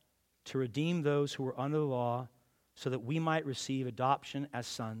law, to redeem those who were under the law, so that we might receive adoption as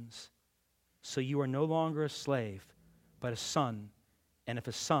sons. So you are no longer a slave, but a son, and if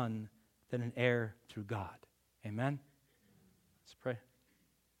a son, then an heir through God. Amen? Let's pray.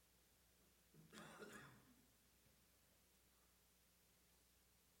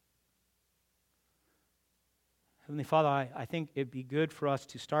 Heavenly Father, I think it'd be good for us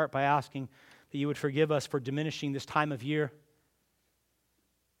to start by asking that you would forgive us for diminishing this time of year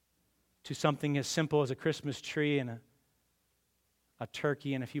to something as simple as a Christmas tree and a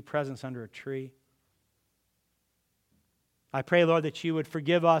turkey and a few presents under a tree. I pray, Lord, that you would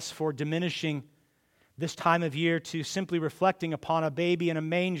forgive us for diminishing this time of year to simply reflecting upon a baby in a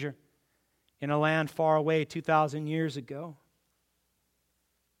manger in a land far away 2,000 years ago.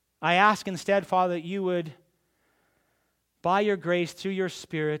 I ask instead, Father, that you would, by your grace, through your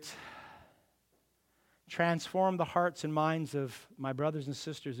Spirit, transform the hearts and minds of my brothers and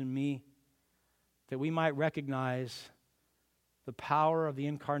sisters and me, that we might recognize the power of the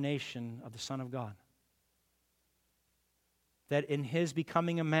incarnation of the Son of God. That in His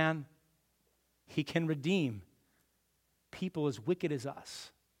becoming a man, He can redeem people as wicked as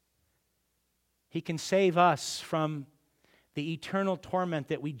us. He can save us from the eternal torment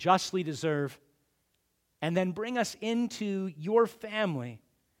that we justly deserve, and then bring us into your family.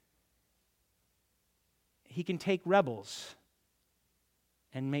 He can take rebels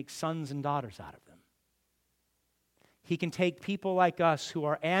and make sons and daughters out of them. He can take people like us who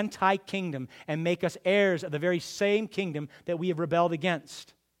are anti-kingdom and make us heirs of the very same kingdom that we have rebelled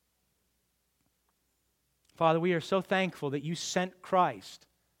against. Father, we are so thankful that you sent Christ.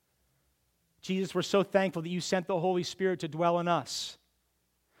 Jesus, we're so thankful that you sent the Holy Spirit to dwell in us.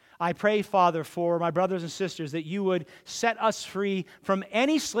 I pray, Father, for my brothers and sisters that you would set us free from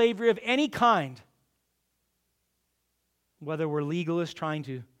any slavery of any kind, whether we're legalists trying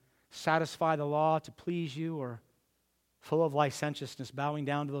to satisfy the law to please you, or full of licentiousness, bowing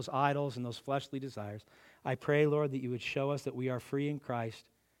down to those idols and those fleshly desires. I pray, Lord, that you would show us that we are free in Christ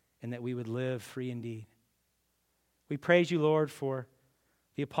and that we would live free indeed. We praise you, Lord, for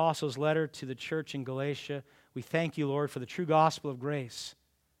the apostles' letter to the church in Galatia. We thank you, Lord, for the true gospel of grace.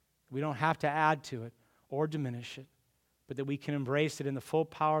 We don't have to add to it or diminish it, but that we can embrace it in the full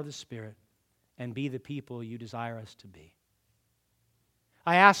power of the Spirit and be the people you desire us to be.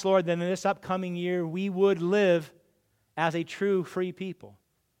 I ask, Lord, that in this upcoming year we would live as a true free people.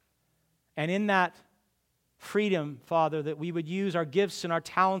 And in that freedom, Father, that we would use our gifts and our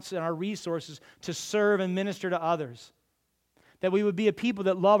talents and our resources to serve and minister to others. That we would be a people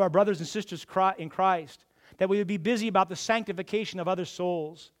that love our brothers and sisters in Christ. That we would be busy about the sanctification of other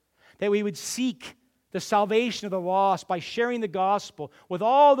souls. That we would seek the salvation of the lost by sharing the gospel with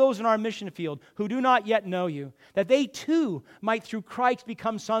all those in our mission field who do not yet know you. That they too might through Christ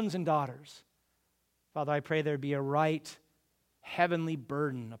become sons and daughters. Father, I pray there be a right heavenly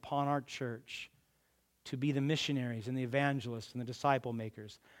burden upon our church to be the missionaries and the evangelists and the disciple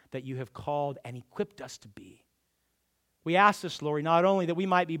makers that you have called and equipped us to be. We ask this, Lord, not only that we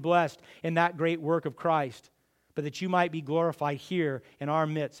might be blessed in that great work of Christ, but that you might be glorified here in our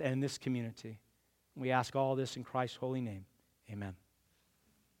midst and in this community. We ask all this in Christ's holy name. Amen.